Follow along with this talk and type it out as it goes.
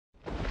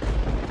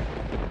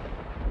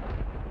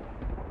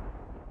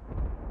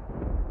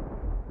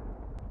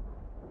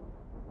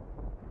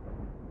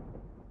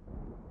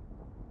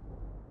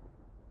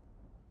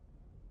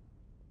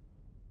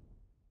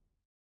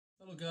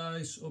Hello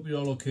guys, hope you're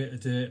all okay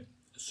today.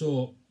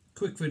 So,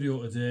 quick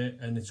video today,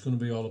 and it's going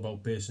to be all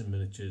about basing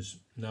miniatures.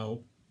 Now,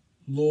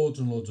 loads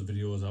and loads of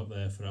videos out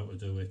there for how to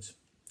do it.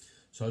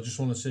 So I just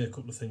want to say a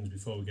couple of things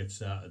before we get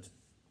started.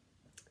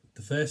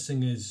 The first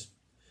thing is,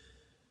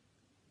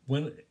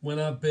 when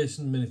I'm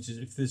basing miniatures,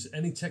 if there's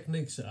any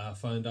techniques that I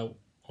find out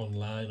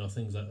online or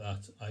things like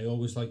that, I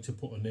always like to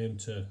put a name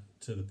to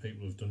the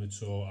people who've done it,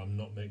 so I'm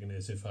not making it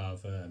as if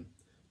I've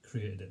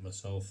created it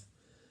myself.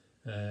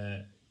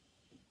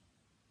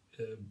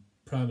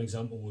 Prime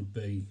example would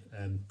be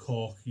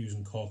cork,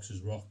 using corks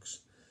as rocks.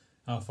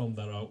 I found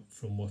that out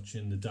from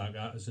watching the Dark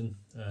Artisan,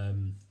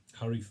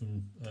 Harry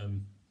from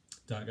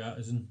Dark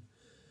Artisan,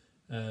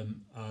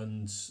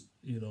 and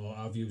you know,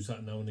 I've used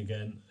that now and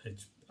again.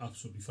 It's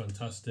absolutely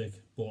fantastic,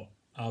 but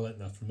I learnt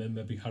that from him.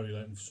 Maybe Harry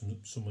learnt it from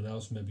someone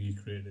else, maybe he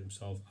created it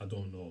himself, I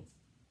don't know.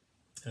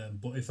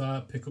 But if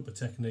I pick up a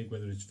technique,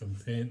 whether it's from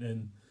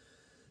painting,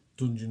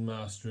 dungeon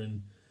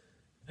mastering,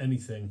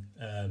 anything,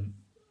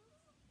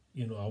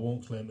 you know, I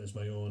won't claim it as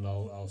my own.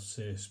 I'll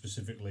say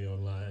specifically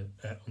online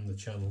on the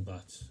channel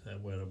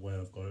that where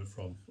I've got it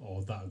from,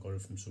 or that I got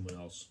it from someone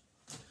else.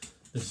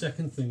 The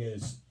second thing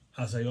is,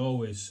 as I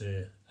always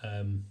say,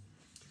 I'm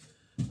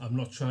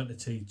not trying to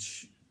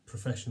teach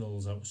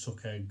professionals how to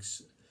suck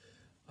eggs.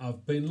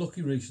 I've been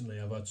lucky recently.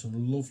 I've had some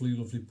lovely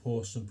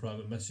posts and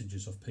private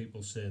messages of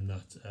people saying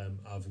that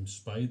I've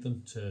inspired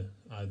them to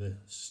either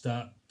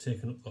start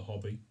taking up the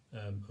hobby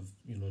of,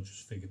 you know,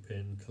 just figure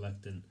painting,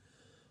 collecting,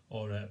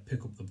 or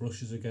pick up the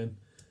brushes again.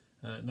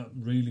 And that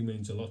really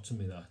means a lot to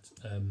me, that.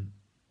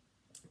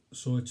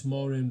 So it's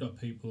more aimed at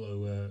people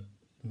who are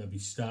maybe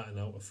starting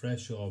out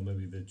afresh, or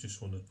maybe they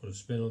just want to put a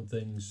spin on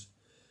things.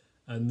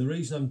 And the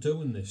reason I'm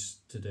doing this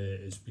today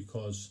is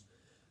because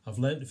I've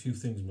learnt a few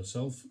things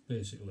myself,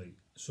 basically.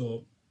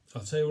 So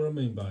I'll tell you what I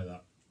mean by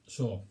that.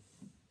 So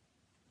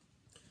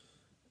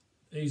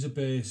here's a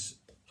base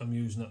I'm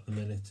using at the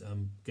minute.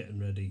 I'm getting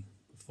ready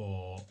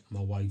for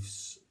my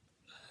wife's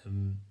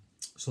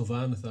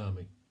Sylvaneth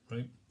army,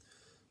 right?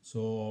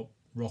 So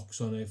rocks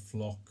on it,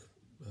 flock,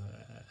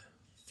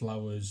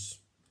 flowers,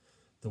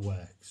 the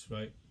works,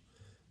 right?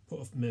 Put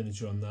a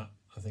miniature on that.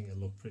 I think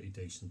it'll look pretty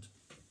decent.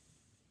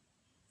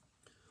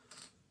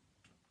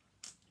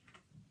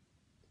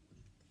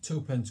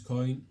 £2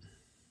 coin,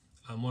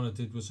 and what I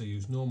did was I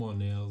used no more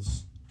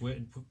nails,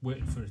 waiting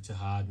for it to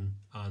harden,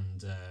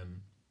 and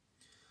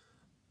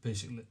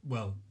basically,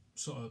 well,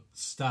 sort of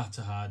start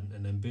to harden,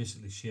 and then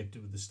basically shaped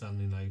it with the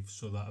Stanley knife,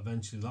 so that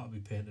eventually that'll be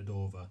painted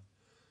over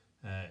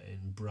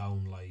in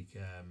brown, like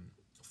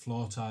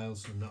floor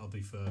tiles, and that'll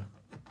be for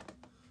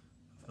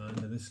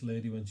this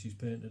lady when she's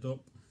painted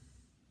up.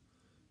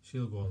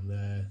 She'll go on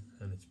there,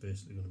 and it's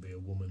basically going to be a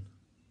woman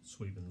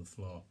sweeping the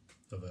floor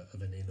of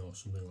an inn or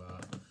something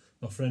like that.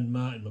 My friend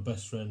Martin, my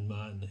best friend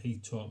Martin, he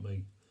taught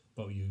me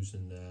about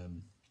using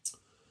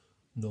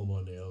no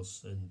more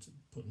nails and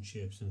putting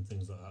shapes in and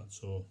things like that.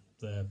 So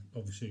they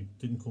obviously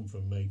didn't come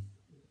from me.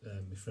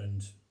 My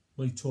friend,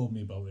 well, he told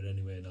me about it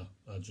anyway, and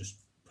I just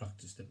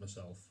practiced it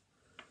myself.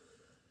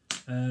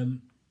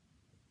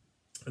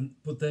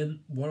 But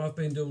then what I've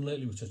been doing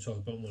lately, which I talked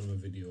about in one of my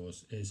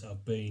videos, is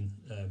I've been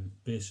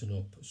basing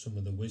up some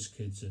of the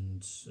WizKids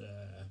and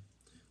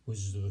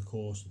Wizards of the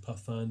Coast and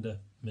Pathfinder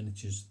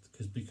miniatures,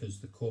 because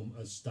they come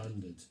as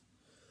standard.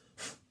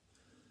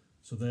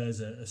 So there's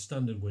a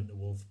standard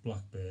Winterwolf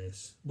black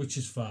base, which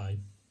is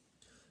fine,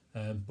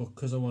 but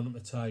because I want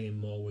them to tie in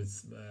more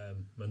with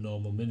my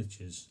normal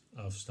miniatures,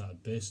 I've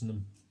started basing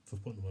them for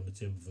putting them on the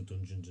table for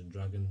Dungeons and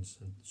Dragons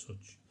and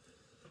such.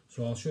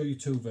 So I'll show you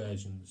two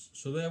versions.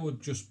 So there would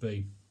just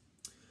be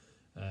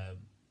a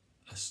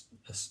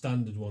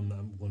standard one that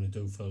I'm going to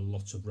do for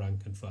lots of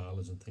rank and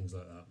filers and things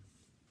like that.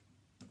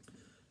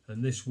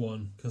 And this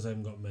one, because I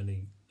haven't got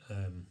many,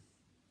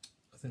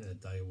 I think they're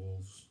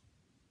direwolves,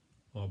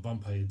 or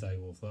vampire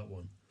direwolf, that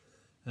one.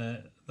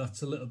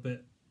 That's a little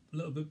bit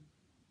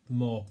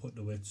more put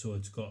to it, so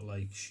it's got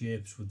like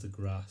shapes with the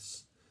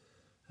grass,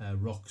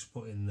 rocks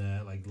put in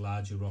there, like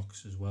larger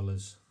rocks as well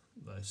as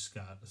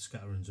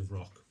scatterings of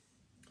rock.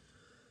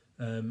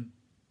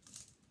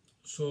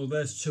 So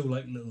there's two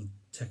like little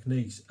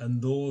techniques,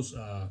 and those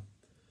are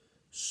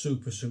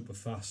super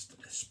fast,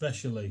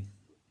 especially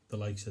the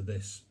likes of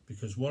this,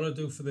 because what I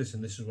do for this,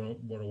 and this is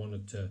what I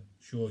wanted to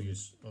show you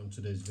on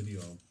today's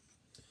video,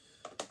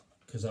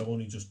 because I've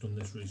only just done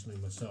this recently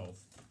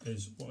myself,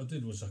 is what I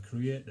did was I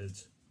created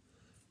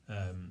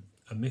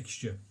a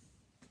mixture,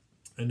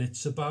 and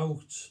it's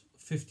about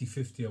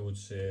 50-50, I would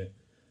say,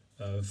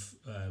 of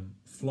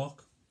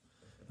flock,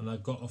 and I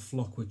got a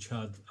flock which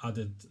had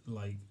added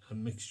like a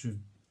mixture.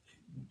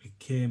 It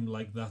came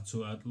like that,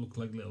 so it looked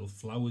like little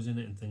flowers in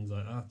it and things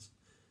like that.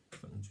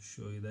 If I can just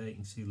show you there, you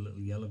can see the little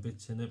yellow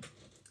bits in it.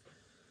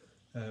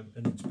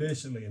 And it's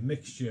basically a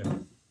mixture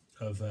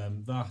of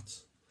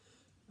that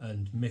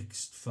and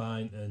mixed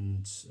fine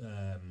and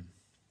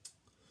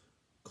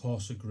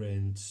coarser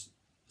grained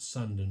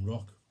sand and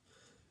rock.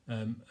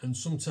 And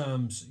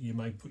sometimes you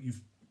might put your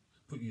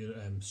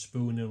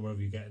spoon in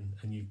wherever you're getting,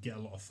 and you get a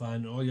lot of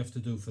fine. All you have to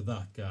do for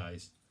that,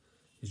 guys,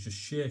 is just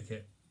shake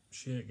it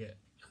shake it,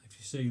 and if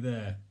you see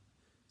there,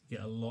 you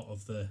get a lot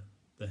of the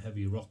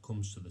heavy rock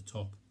comes to the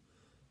top.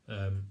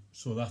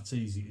 So that's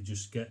easy to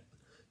just get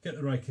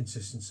the right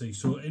consistency.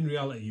 So in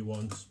reality, you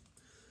want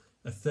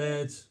a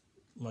third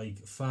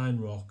like fine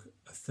rock,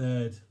 a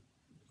third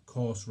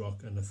coarse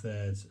rock, and a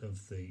third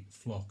of the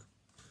flock.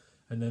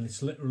 And then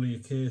it's literally a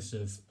case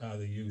of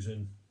either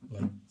using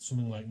like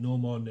something like No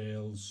More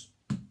Nails,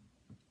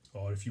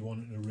 or if you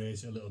wanted to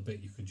raise it a little bit,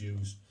 you could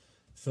use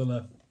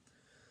filler.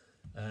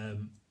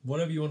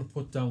 Whatever you want to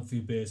put down for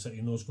your base that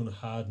you know is going to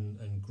harden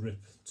and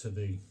grip to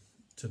the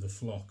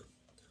flock.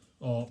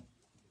 Or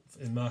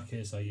in my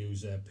case, I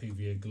use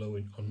PVA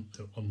glue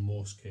on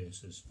most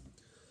cases.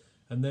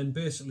 And then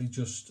basically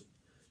just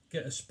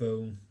get a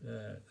spoon.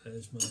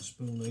 There's my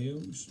spoon I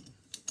use.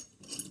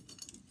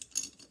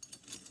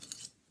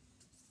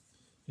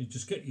 You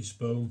just get your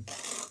spoon,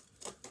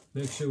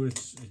 make sure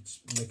it's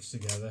mixed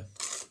together,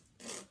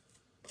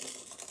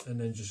 and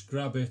then just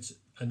grab it.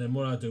 And then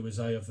what I do is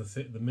I have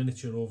the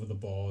miniature over the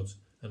board,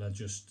 and I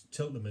just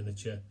tilt the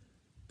miniature,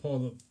 pour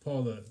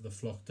the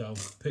flock down,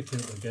 pick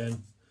it up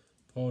again,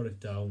 pour it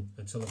down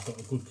until I've got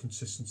a good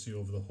consistency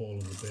over the whole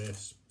of the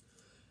base.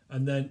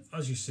 And then,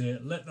 as you say,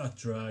 let that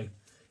dry.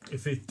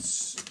 If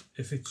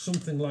it's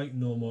something like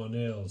No More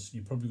Nails,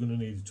 you're probably going to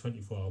need a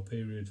 24-hour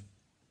period.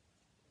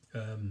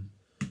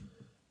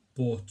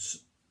 But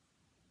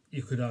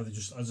you could either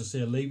just, as I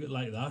say, leave it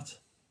like that,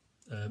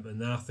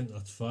 and I think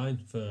that's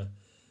fine.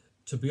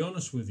 To be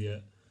honest with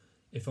you,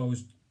 if I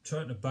was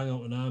trying to bang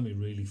out an army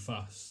really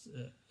fast,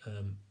 I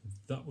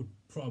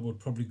would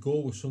probably go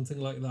with something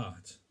like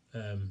that,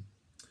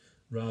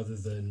 rather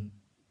than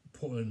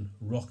putting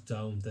rock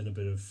down, then a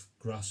bit of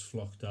grass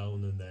flock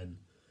down, and then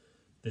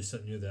this,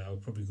 that, and the other. I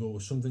would probably go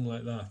with something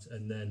like that,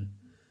 and then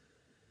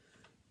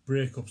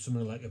break up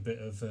something like a bit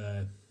of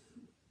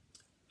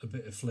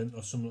flint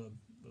or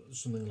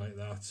something like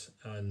that,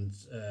 and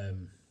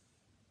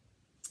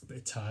a bit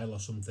of tile or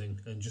something,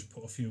 and just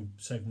put a few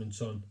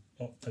segments on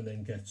up, and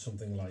then get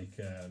something like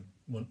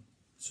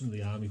some of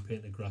the army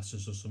painted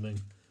grasses or something.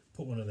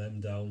 Put one of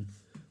them down,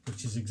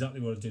 which is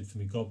exactly what I did for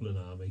my goblin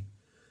army,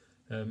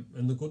 and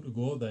they're good to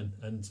go then.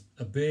 And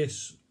a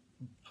base,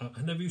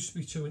 I never used to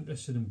be too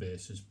interested in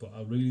bases, but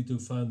I really do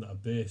find that a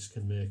base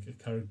can make a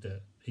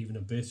character, even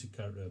a basic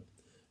character,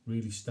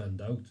 really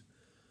stand out.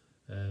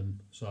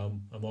 So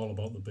I'm all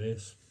about the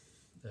base.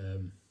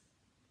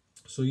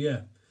 So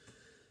yeah,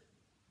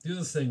 the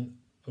other thing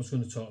I was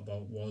going to talk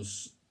about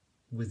was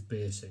with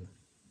basing.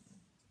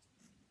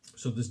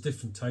 So there's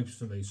different types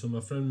for me. So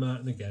my friend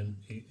Martin, again,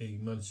 he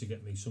managed to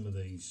get me some of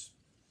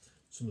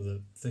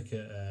the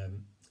thicker,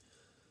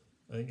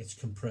 I think it's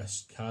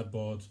compressed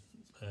cardboard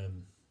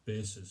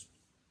bases,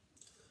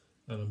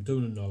 and I'm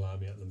doing a null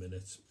army at the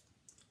minute.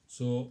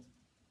 So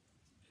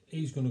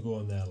he's going to go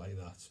on there like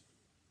that.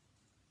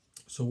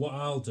 So what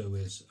I'll do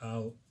is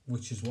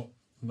which is what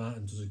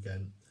Martin does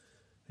again.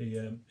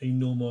 He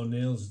No More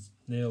nails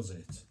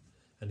it,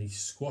 and he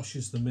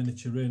squashes the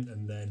miniature in,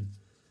 and then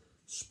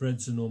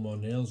spreads the No More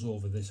Nails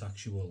over the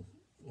actual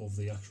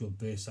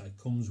base that it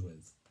comes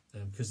with.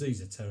 Because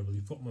these are terrible.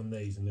 You put them on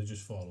these and they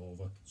just fall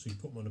over. So you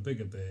put them on a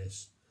bigger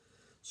base,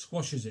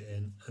 squashes it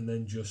in, and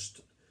then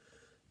just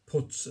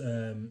puts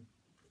a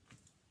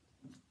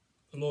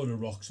load of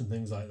rocks and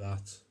things like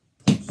that.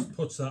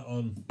 Puts that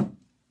on,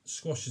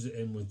 squashes it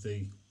in with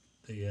the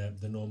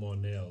No More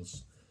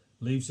Nails,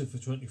 leaves it for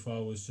 24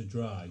 hours to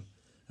dry,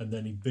 and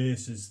then he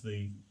bases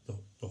the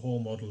whole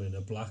model in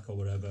a black or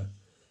whatever,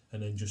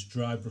 and then just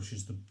dry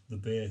brushes the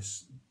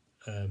base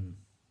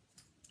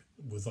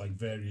with like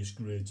various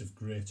grades of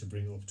grey to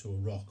bring it up to a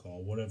rock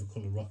or whatever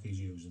colour rock he's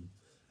using,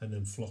 and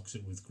then flocks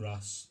it with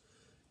grass.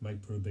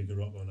 Might put a bigger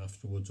rock on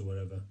afterwards or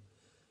whatever.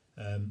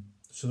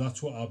 So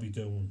that's what I'll be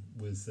doing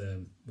with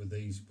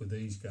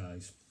these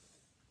guys.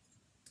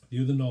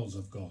 The other nulls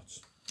I've got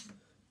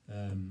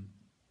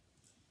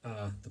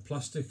are the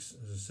plastics,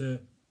 as I say,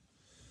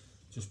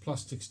 just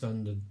plastic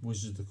standard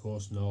Wizard of the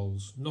Coast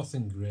nulls.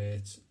 Nothing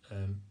great.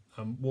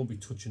 I won't be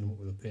touching them up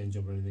with a paint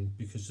job or anything,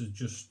 because they're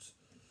just,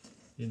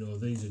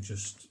 these are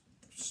just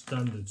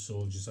standard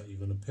soldiers that you're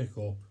going to pick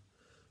up,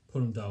 put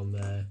them down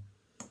there.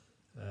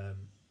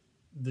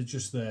 They're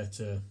just there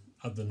to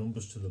add the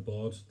numbers to the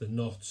board. They're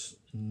not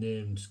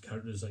named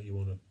characters that you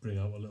want to bring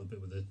out a little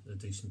bit with a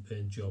decent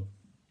paint job.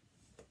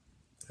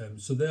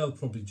 So they'll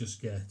probably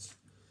just get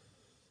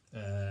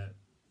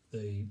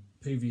the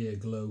PVA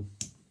glue,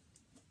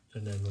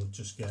 and then they'll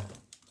just get,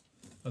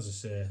 as I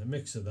say, a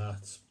mix of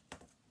that,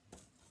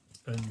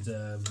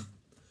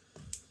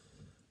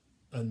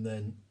 and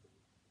then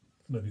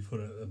maybe put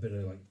a bit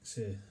of, like,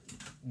 say,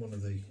 one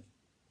of the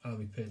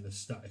army painted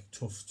static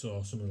tufts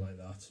or something like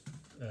that.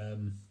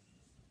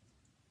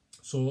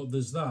 So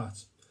there's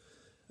that.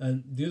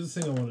 And the other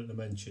thing I wanted to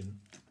mention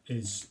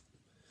is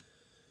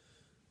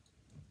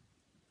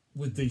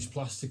with these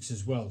plastics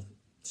as well,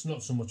 it's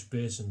not so much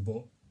basing,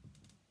 but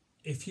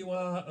if you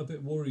are a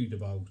bit worried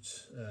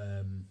about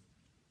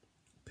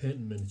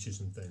painting miniatures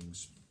and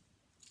things,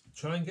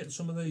 try and get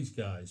some of these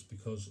guys,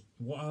 because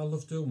what I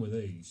love doing with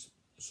these,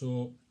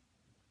 so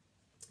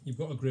you've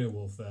got a grey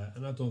wolf there,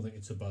 and I don't think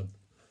it's a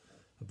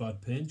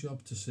bad paint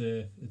job to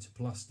say it's a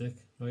plastic,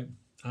 right?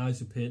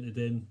 Eyes are painted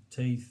in,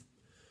 teeth,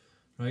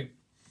 right?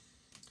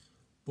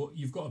 But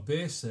you've got a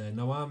base there.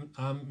 Now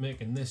I'm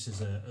making this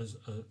as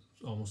a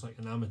almost like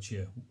an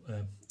amateur,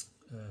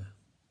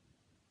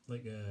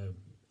 like a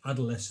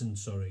adolescent,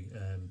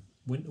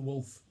 winter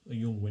wolf, a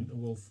young winter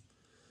wolf.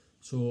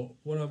 So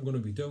what I'm going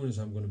to be doing is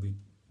I'm going to be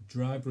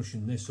dry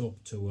brushing this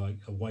up to like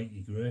a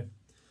whitey grey,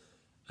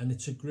 and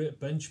it's a great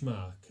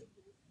benchmark.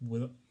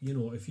 With, you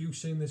know, if you've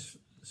seen this,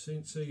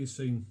 say you've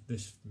seen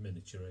this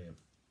miniature here,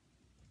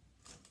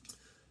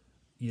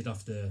 you'd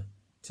have to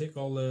take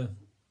all the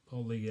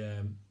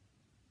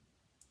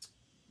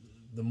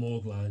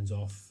mold lines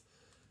off,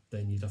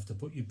 then you'd have to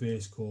put your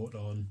base coat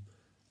on,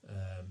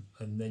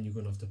 and then you're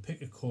going to have to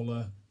pick a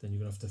colour, then you're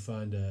going to have to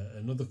find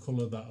another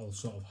colour that'll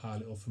sort of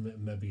highlight up from it,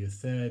 and maybe a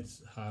third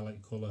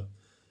highlight colour.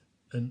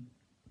 And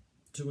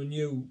to a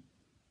new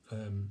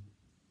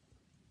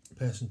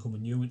person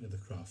coming new into the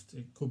craft,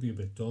 it could be a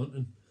bit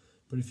daunting.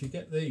 But if you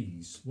get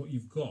these, what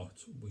you've got,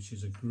 which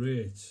is a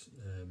great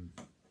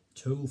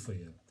tool for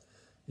you,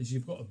 is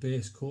you've got a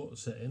base coat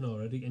set in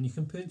already, and you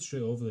can paint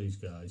straight over these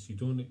guys. You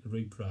don't need to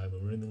reprime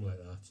them or anything like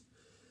that.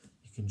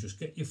 You can just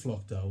get your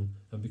flock down,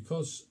 and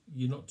because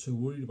you're not too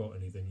worried about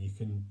anything, you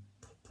can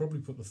probably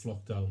put the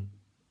flock down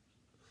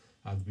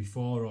either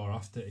before or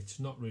after. It's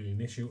not really an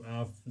issue.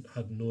 I've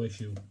had no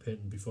issue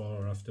painting before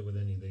or after with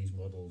any of these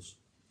models.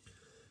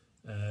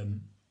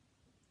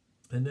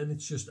 And then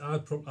it's just,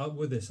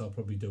 with this I'll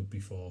probably do it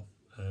before,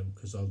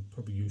 because I'll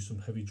probably use some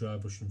heavy dry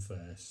brushing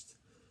first,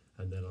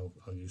 and then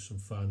I'll use some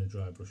finer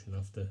dry brushing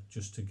after,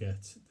 just to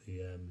get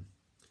the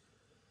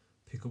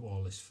pick up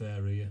all this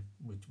fur here,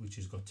 which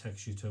has got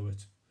texture to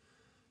it.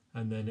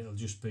 And then it'll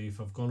just be,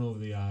 if I've gone over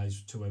the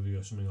eyes too heavy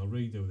or something, I'll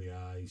redo the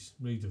eyes,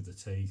 redo the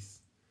teeth,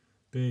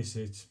 base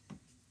it.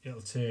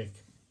 It'll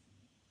take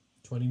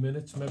 20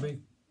 minutes, maybe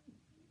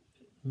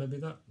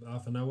that,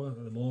 half an hour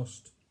at the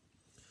most.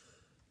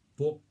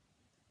 But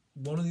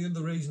one of the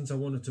other reasons I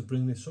wanted to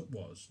bring this up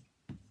was,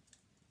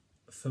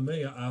 for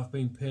me, I've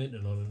been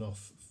painting on and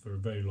off for a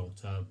very long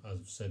time, as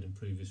I've said in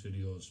previous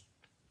videos,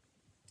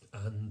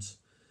 and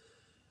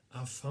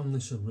I've found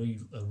this a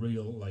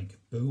real like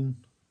boon,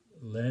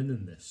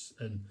 learning this,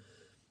 and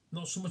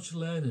not so much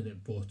learning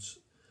it, but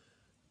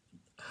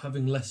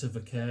having less of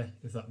a care,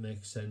 if that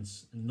makes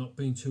sense, and not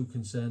being too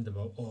concerned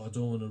about, oh, I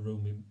don't want to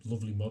ruin my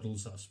lovely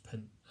models that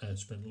I've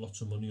spent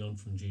lots of money on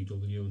from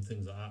GW and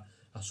things like that.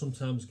 I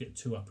sometimes get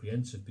too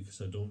apprehensive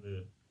because I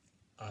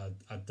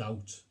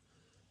doubt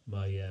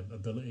my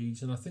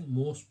abilities, and I think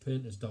most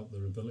painters doubt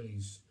their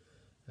abilities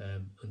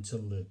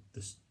until they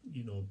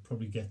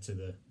probably get to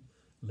the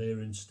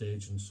layering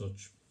stage and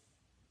such.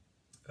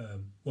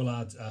 Well,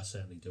 I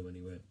certainly do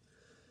anyway.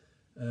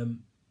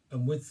 And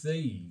with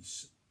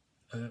these,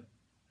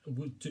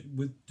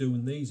 with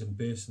doing these and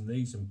basing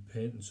these and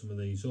painting some of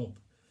these up,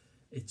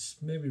 it's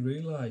made me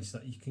realise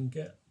that you can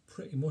get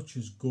pretty much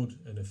as good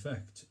an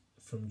effect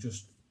from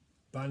just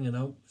banging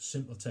out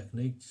simple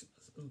techniques,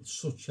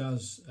 such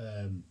as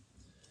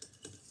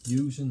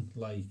using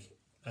like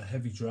a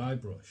heavy dry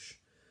brush.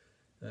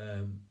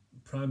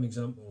 Prime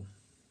example,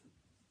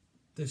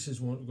 this is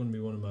going to be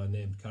one of my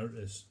named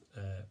characters.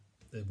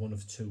 They're one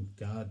of two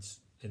guards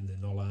in the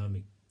Null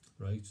Army,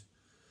 right?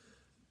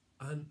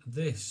 And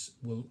this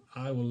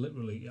I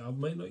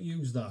might not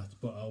use that,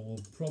 but I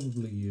will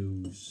probably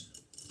use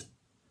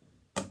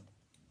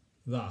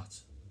that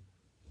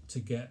to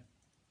get,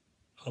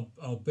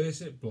 I'll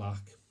base it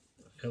black,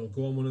 it'll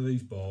go on one of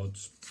these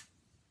boards,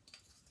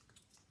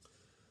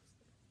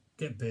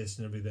 get based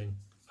and everything,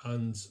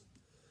 and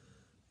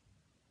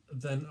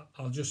then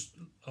I'll just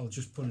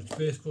put its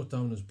base coat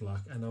down as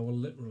black, and I will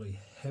literally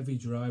heavy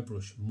dry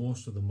brush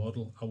most of the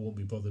model. I won't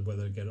be bothered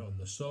whether I get it on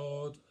the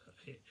sword,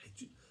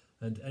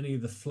 and any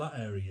of the flat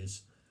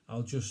areas.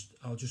 I'll just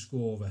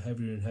go over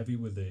heavier and heavier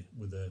with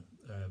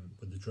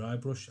the dry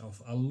brush.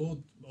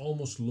 I'll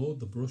almost load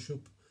the brush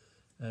up,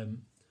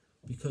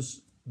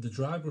 because the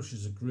dry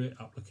brushes are great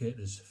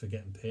applicators for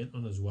getting paint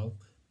on as well.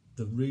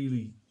 They're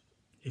really,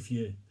 if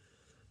you're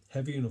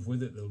heavy enough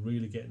with it, they'll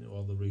really get into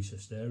all the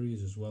recessed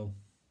areas as well.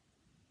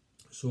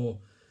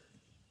 So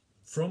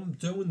from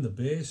doing the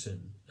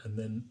basing and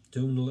then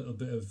doing a little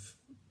bit of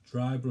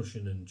dry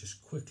brushing and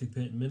just quickly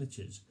painting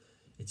miniatures,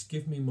 it's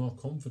given me more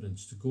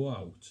confidence to go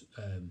out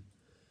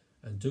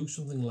and do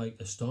something like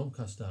a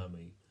Stormcast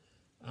army.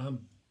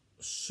 I'm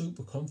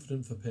super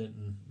confident for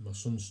painting my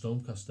son's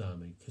Stormcast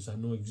army because I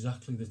know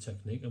exactly the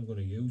technique I'm going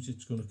to use.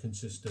 It's going to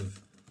consist of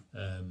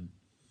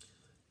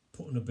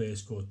putting a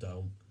base coat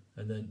down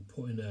and then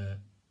putting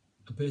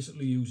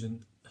basically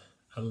using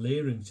a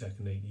layering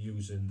technique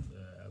using,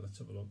 let's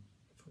have a look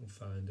if I can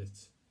find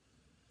it.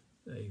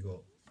 There you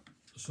go.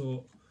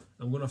 So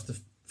I'm going to have to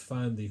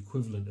find the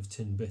equivalent of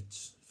tin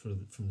bits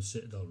from the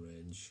Citadel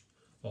range,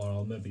 or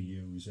I'll maybe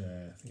use,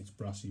 I think it's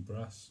Brassy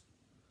Brass.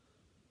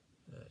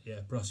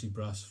 Brassy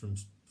Brass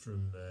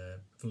from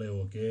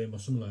Vallejo Game or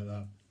something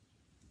like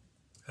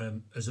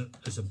that,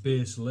 as a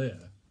base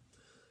layer,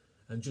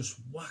 and just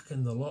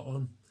whacking the lot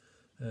on.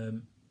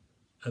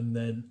 and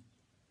then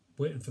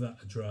waiting for that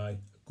to dry,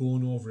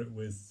 going over it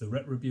with the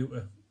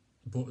retributor,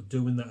 but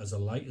doing that as a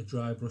lighter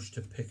dry brush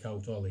to pick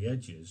out all the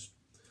edges,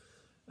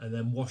 and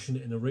then washing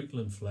it in a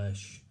wrinkling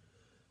flesh.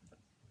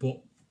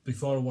 But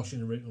before I wash it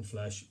in a wrinkling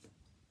flesh,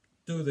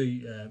 do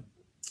the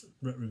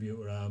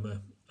retributor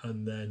armour,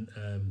 and then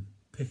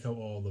pick out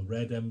all the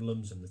red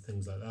emblems and the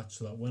things like that,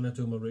 so that when I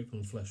do my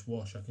wrinkling flesh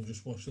wash, I can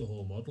just wash the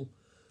whole model.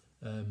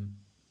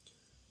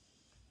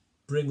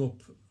 Bring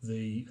up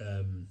the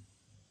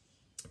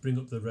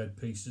red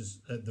pieces,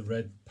 the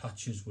red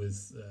patches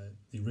with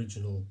the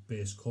original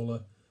base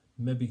colour,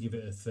 maybe give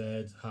it a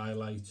third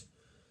highlight,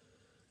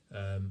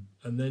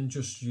 and then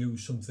just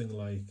use something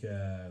like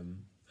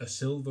a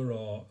silver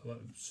or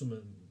like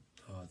something,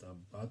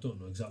 I don't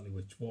know exactly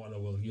what I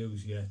will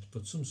use yet,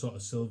 but some sort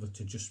of silver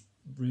to just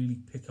really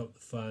pick out the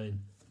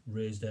fine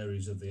raised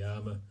areas of the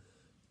armour.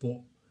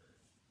 But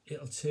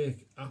it'll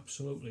take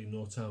absolutely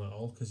no time at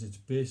all, because it's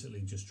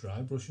basically just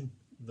dry brushing.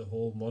 The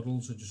whole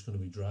models are just going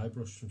to be dry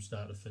brushed from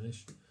start to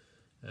finish,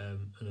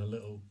 and a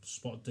little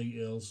spot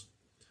details,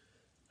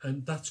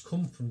 and that's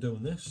come from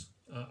doing this.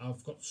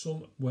 I've got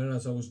some,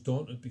 whereas I was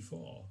daunted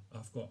before,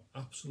 I've got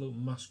absolute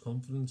mass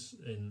confidence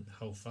in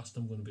how fast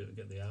I'm going to be able to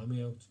get the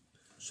army out.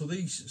 So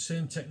these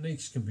same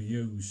techniques can be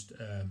used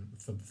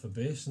for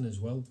basing as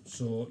well.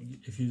 So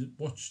if you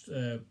watched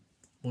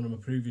one of my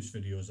previous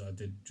videos that I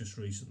did just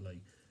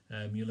recently,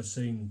 you'll have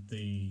seen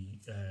the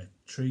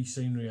tree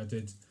scenery I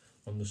did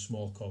on the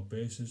small cork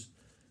bases,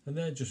 and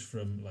they're just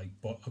from like,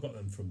 I got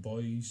them from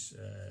Boys,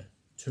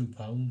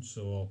 £2,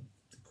 so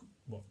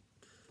what,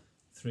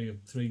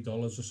 $3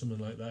 or something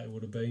like that it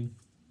would have been.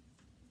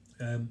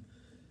 And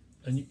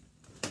you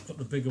got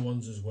the bigger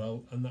ones as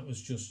well, and that was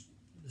just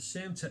the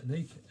same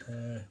technique.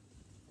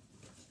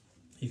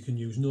 You can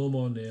use no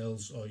more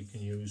nails, or you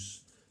can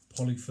use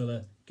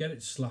polyfiller, get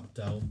it slapped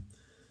down.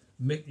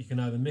 You can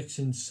either mix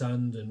in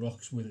sand and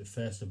rocks with it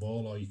first of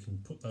all, or you can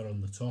put that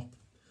on the top,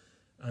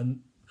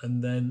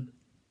 and then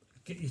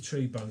get your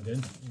tree banged in,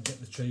 and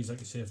get the trees like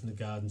you say from the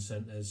garden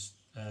centres,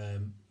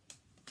 and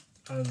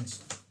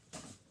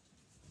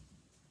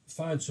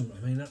find some. I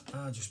mean,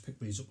 I just pick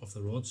these up off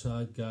the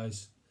roadside,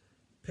 guys.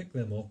 Pick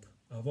them up.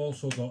 I've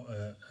also got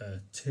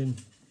a tin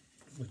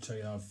which I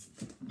have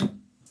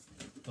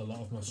a lot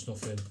of my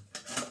stuff in,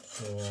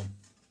 so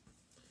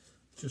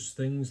just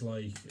things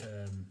like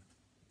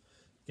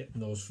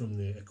getting those from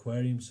the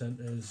aquarium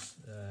centres,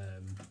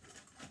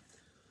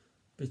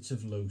 bits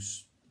of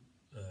loose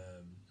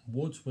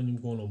wood when you're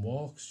going on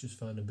walks, just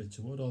finding bits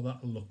of wood, or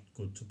that'll look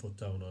good to put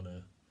down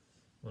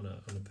on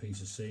a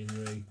piece of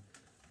scenery.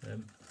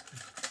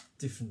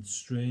 Different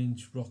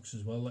strange rocks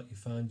as well that you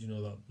find, you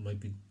know, that might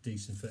be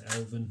decent for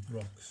elven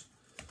rocks,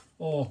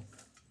 or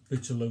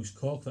bits of loose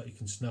cork that you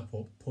can snap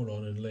up, put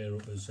on and layer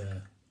up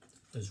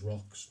as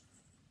rocks.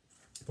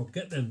 But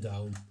get them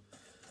down,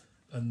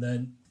 and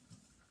then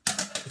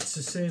it's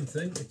the same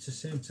thing, it's the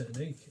same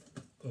technique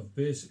of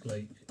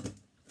basically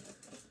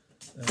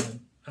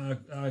I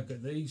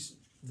got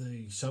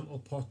the sample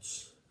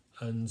pots,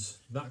 and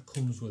that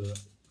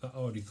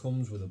already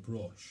comes with a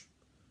brush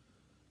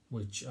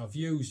which I've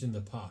used in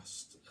the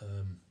past,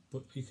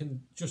 but you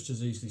can just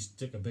as easily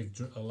stick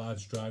a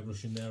large dry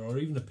brush in there, or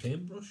even a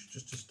paintbrush,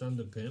 just a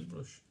standard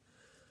paintbrush,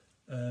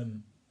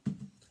 and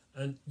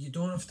you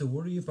don't have to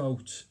worry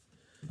about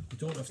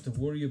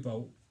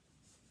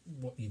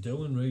what you're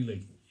doing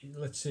really.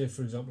 Let's say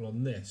for example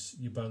on this,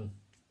 you bang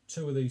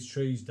 2 of these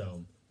trees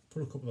down,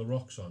 put a couple of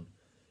rocks on,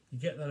 you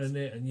get that in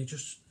there, and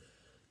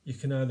you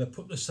can either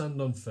put the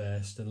sand on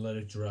first and let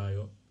it dry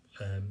up,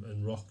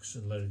 and rocks,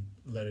 and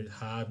let it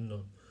harden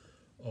up,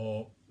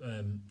 or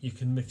you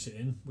can mix it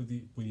in with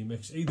your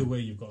mix. Either way,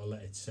 you've got to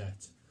let it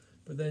set.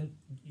 But then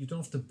you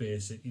don't have to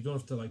base it. You don't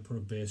have to like put a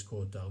base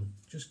coat down.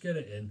 Just get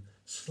it in,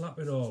 slap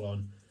it all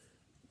on.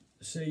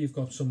 Say you've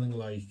got something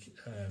like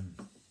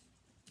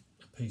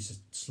a piece of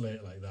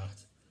slate like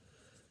that.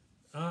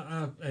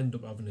 I end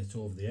up having it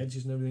over the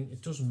edges and everything.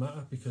 It doesn't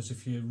matter, because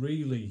if it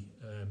really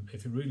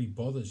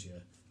bothers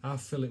you, I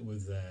fill it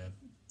with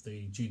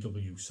the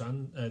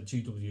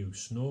GW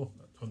snow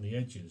on the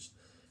edges,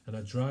 and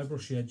I dry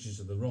brush the edges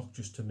of the rock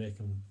just to make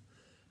them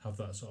have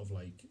that sort of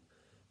like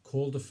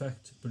cold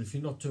effect. But if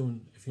you're not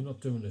doing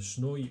the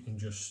snow, you can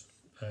just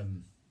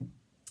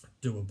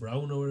do a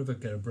brown or whatever.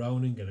 Get a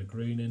brown in, get a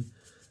green in,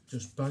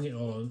 just bang it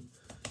all on,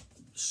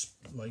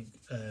 like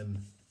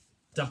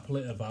dapple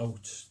it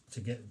about to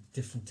get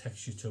different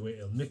texture to it.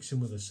 It'll mix in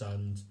with the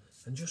sand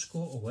and just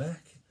go to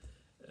work.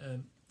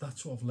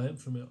 That's what I've learned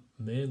from it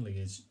mainly,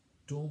 is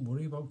don't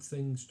worry about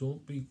things.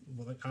 Don't be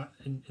like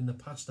in the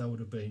past I would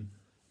have been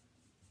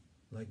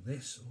like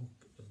this. Oh,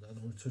 I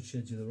don't want to touch the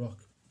edge of the rock.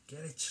 Get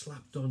it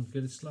slapped on.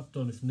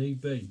 If need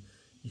be,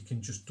 you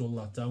can just dull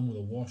that down with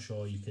a wash,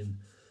 or you can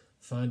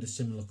find a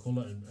similar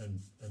colour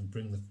and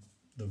bring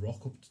the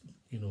rock up,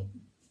 you know,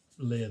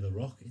 layer the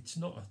rock. It's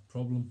not a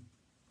problem.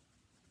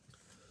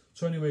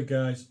 So anyway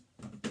guys,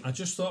 I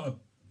just thought I'd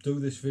do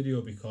this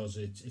video because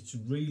it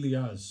really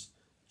has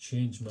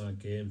changed my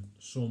game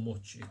so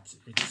much.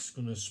 It's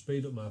going to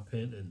speed up my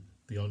painting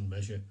beyond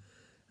measure.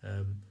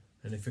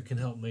 And if it can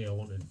help me, I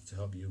wanted to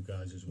help you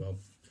guys as well.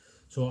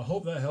 So I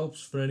hope that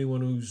helps for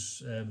anyone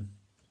who's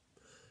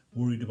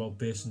worried about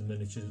basing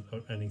miniatures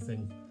or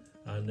anything.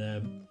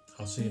 And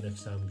I'll see you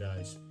next time,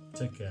 guys.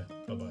 Take care.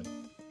 Bye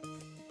bye.